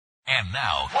And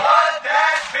now, What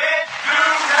that bitch do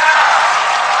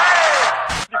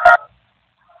now?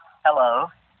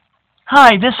 Hello.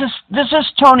 Hi, this is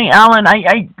Tony Allen.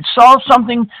 I saw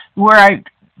something where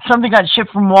something got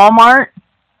shipped from Walmart.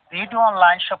 Do you do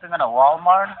online shopping on a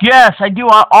Walmart? Yes, I do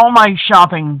all my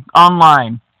shopping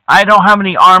online. I don't have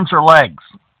any arms or legs.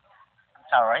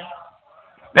 Sorry.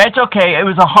 That's okay. It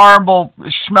was a horrible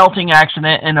smelting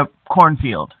accident in a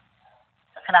cornfield.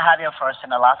 Can I have your first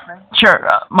and last name? Sure.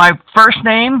 My first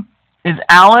name is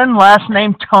Allen, last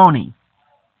name Tony.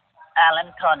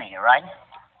 Allen Tony, right?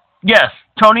 Yes,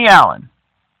 Tony Allen.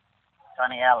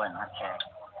 Tony Allen, okay.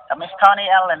 Miss Tony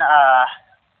Allen,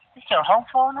 is your home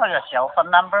phone or your cell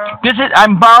phone number?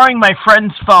 I'm borrowing my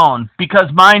friend's phone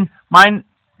because mine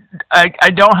I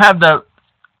don't have the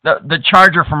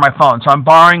charger for my phone, so I'm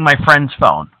borrowing my friend's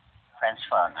phone. Friend's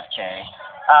phone, okay.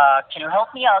 Can you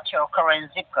help me out your current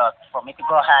zip code for me to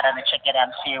go ahead and check it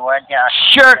and see where they are?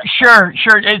 Sure.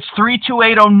 It's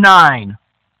 32809.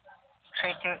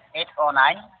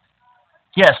 32809?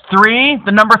 Yes, 3,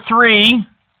 the number 3,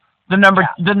 the number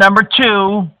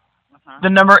 2, the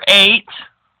number 8,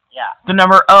 the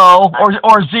number O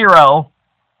or 0,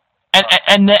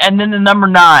 and then the number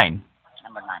 9.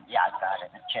 Number 9. Yeah, I got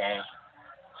it. Okay.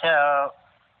 So,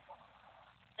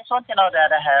 just want to know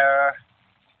that her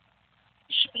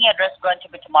shipping address is going to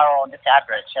be tomorrow on this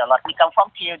address. So let me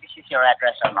confirm to you this is your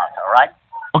address or not, alright?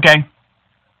 Okay.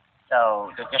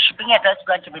 So the shipping address is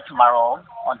going to be tomorrow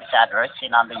on this address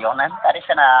in on the Yonan. That is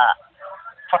in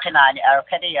 49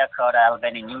 Arcadia Code,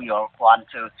 Albany, New York,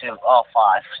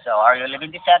 12205. So are you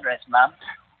living this address, ma'am?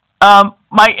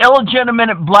 My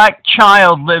illegitimate black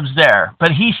child lives there,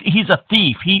 but he's a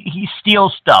thief. He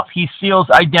steals stuff. He steals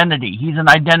identity. He's an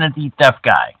identity theft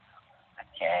guy.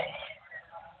 Okay.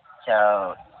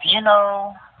 So, do you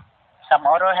know some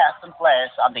order has been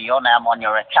placed on the Yonam on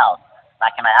your account,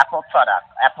 like an Apple product,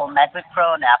 Apple MacBook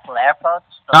Pro and Apple AirPods?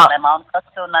 The amount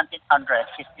cost to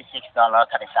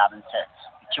 $1,956.37.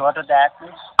 Did you order that,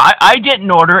 please? I didn't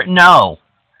order it. No.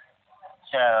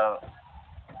 So,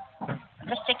 I'm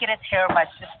just checking it here in my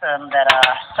system that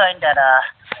showing that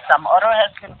some order has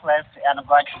been placed and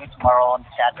going to be tomorrow on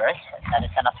this address. That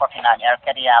is in 49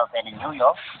 Arcadia, Albany, New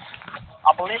York.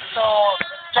 I believe so.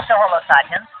 Just a hold of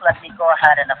seconds. Let me go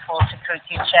ahead and a full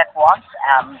security check once,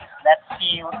 and let's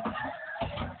see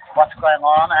what's going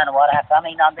on and what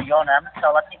happening on the Yonam.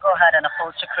 So let me go ahead and a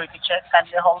full security check. Can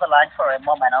you hold the line for a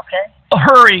moment, okay?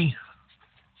 Hurry.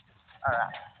 All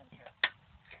right.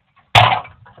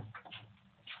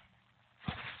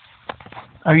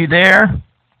 Are you there?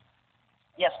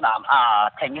 Yes, ma'am.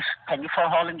 Can you for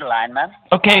holding the line, ma'am?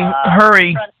 Okay,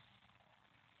 hurry.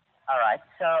 All right.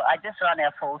 So I just run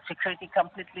a full security,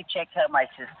 completely check my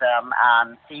system,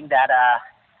 and seeing that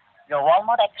your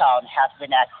Walmart account has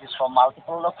been accessed from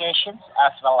multiple locations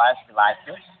as well as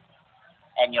devices,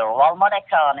 and your Walmart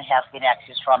account has been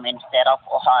accessed from instead of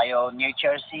Ohio, New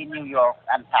Jersey, New York,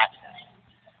 and Texas.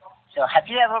 So have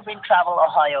you ever been travel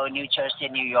Ohio, New Jersey,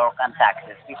 New York, and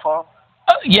Texas before?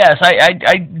 Yes,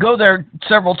 I go there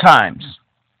several times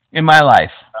in my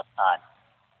life.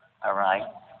 All right.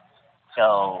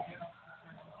 So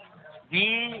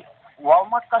the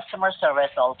Walmart customer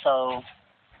service also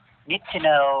need to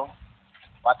know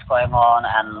what's going on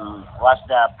and what's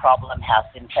the problem, has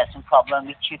been facing problem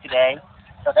with you today.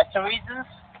 So that's the reason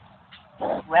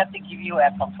we have to give you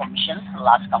a confirmation,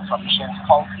 last confirmation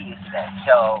call to you today.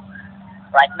 So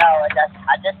right now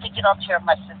I just take it out here in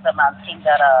my system and think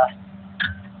that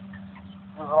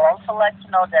we will also let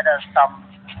you know that some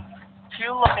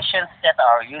few locations that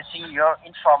are using your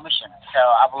information. So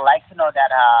I would like to know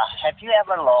that have you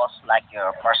ever lost like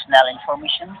your personal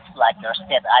information, like your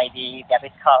state ID,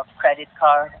 debit card, credit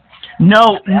card?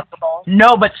 No,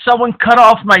 but someone cut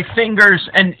off my fingers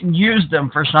and used them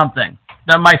for something.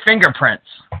 My fingerprints.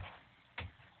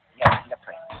 Your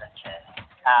fingerprints, okay.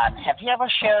 And have you ever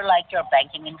shared like your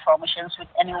banking information with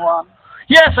anyone?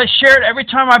 Yes, I share it every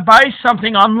time I buy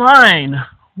something online.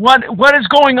 What is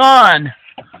going on?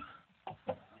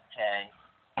 Okay.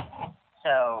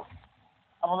 So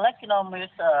I would like to know, Miss,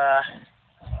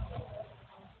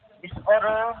 this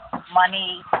order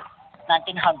money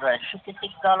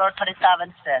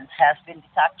 $1,956.37 has been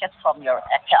deducted from your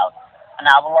account, and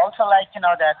I will also like to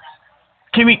know that.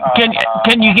 Can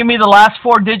you give me the last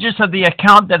 4 digits of the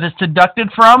account that is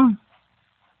deducted from?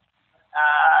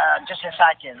 Just a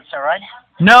second, all right?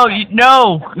 No,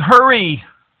 hurry.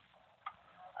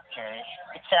 Okay,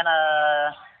 it's an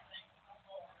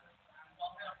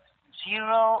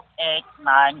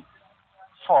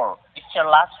 0894. It's your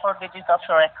last 4 digits of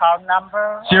your account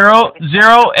number.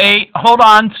 008. Hold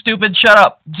on, stupid. Shut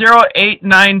up.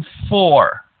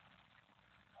 0894.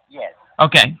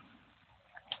 Okay.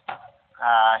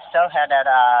 Show her that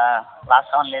last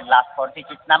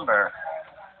 4-digit number.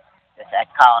 This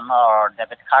account or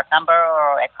debit card number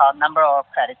or account number or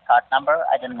credit card number.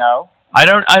 I don't know. I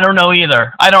don't know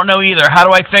either. How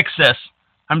do I fix this?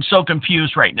 I'm so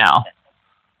confused right now.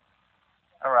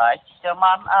 All right. So,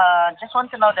 Mom, just want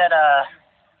to know that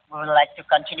we would like to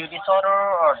continue this order,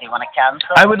 or do you want to cancel?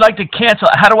 I would like to cancel.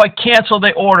 How do I cancel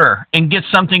the order and get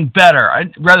something better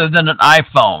rather than an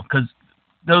iPhone? Because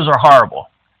those are horrible.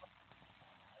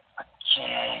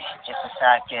 Okay, just a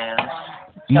second.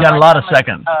 You got a lot of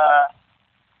seconds.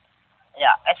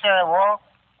 Yeah, as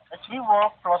we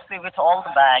work closely with all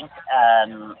the banks,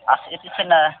 and as it is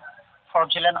in a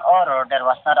fraudulent order that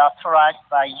was not authorized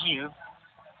by you,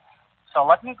 so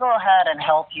let me go ahead and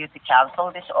help you to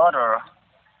cancel this order.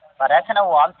 But that's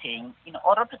one thing. In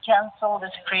order to cancel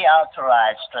this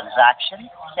pre-authorized transaction,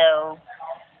 so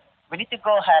we need to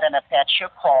go ahead and attach your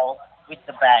call with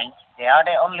the bank. They are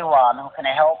the only one who can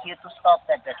help you to stop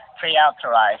that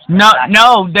pre-authorized. No,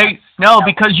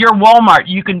 because you're Walmart.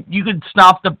 You can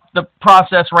stop the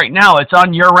process right now. It's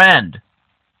on your end.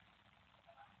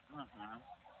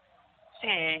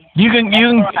 See, you can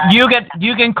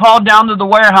call down to the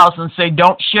warehouse and say,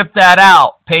 "Don't ship that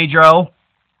out, Pedro."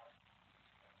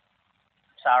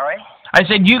 Sorry? I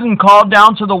said you can call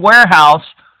down to the warehouse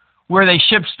where they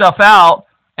ship stuff out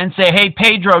and say, "Hey,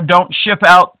 Pedro, don't ship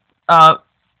out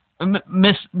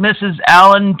Mrs.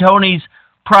 Allen Tony's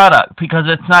product because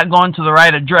it's not going to the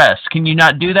right address." Can you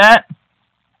not do that?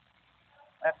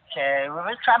 Okay, we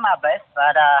will try my best,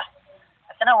 but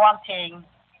one thing.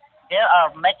 They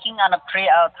are making on a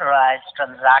pre-authorized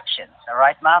transactions. All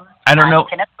right, Mom? I don't know.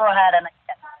 Cannot go ahead and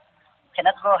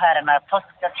post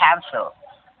the cancel.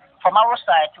 From our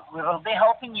side, we will be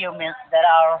helping you, means that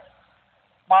our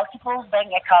multiple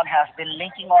bank account has been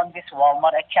linking on this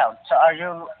Walmart account. So are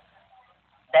you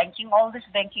banking all this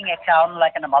banking account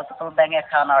like in a multiple bank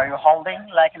account? Are you holding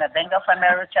like in a Bank of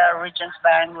America, Regions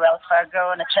Bank, Wells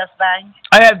Fargo, and a Chase Bank?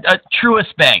 I have a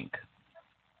Truist Bank.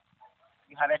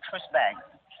 You have a Truist Bank.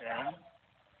 Okay.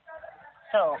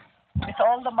 So, with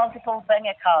all the multiple bank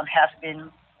account has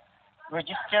been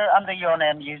registered under your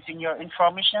name using your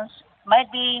information,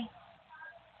 might be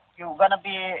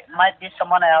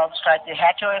someone else try to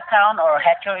hack your account or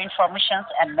hack your information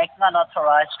and make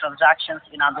unauthorized transactions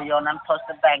in under your name plus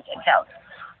the bank account.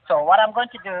 So what I'm going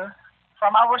to do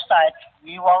from our side,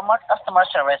 we Walmart customer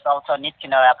service also need to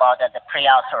know about the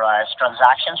pre-authorized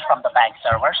transactions from the bank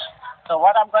servers. So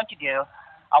what I'm going to do,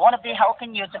 I want to be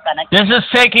helping you to connect. This is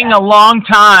taking a long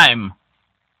time.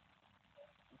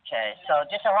 Okay, so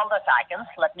just hold a second.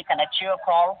 Let me connect your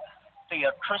call to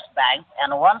your Truist Bank,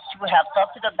 and once you have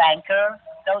talked to the banker,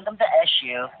 tell them the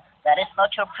issue. That is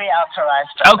not your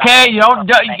pre-authorized. Okay,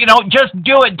 just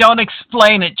do it. Don't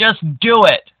explain it. Just do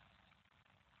it.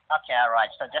 Okay, all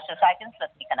right. So just a second.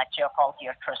 Let me connect your call to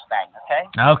your Truist Bank. Okay.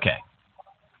 Okay.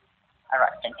 All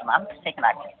right. Thank you, ma'am. Stay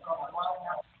connected.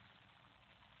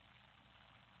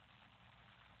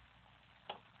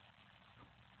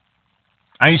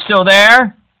 Are you still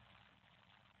there?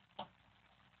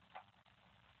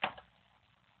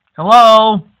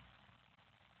 Hello?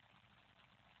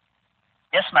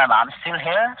 Yes, ma'am. I'm still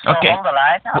here. So okay. Hold the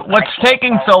line. What's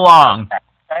taking so long?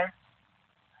 Okay.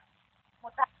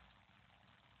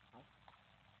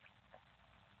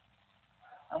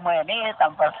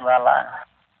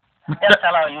 Yes,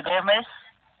 hello. You there, miss?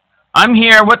 I'm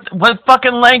here. What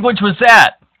fucking language was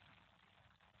that?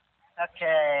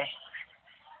 Okay.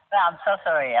 I'm so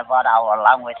sorry about our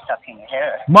language talking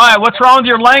here. Why? What's wrong with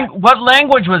your language? What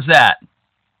language was that?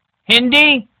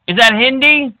 Hindi? Is that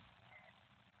Hindi?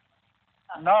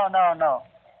 No.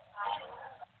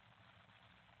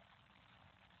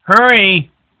 Hurry.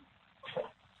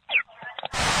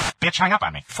 Bitch, hang up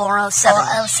on me.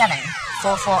 407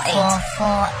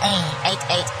 448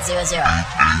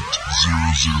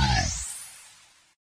 8800.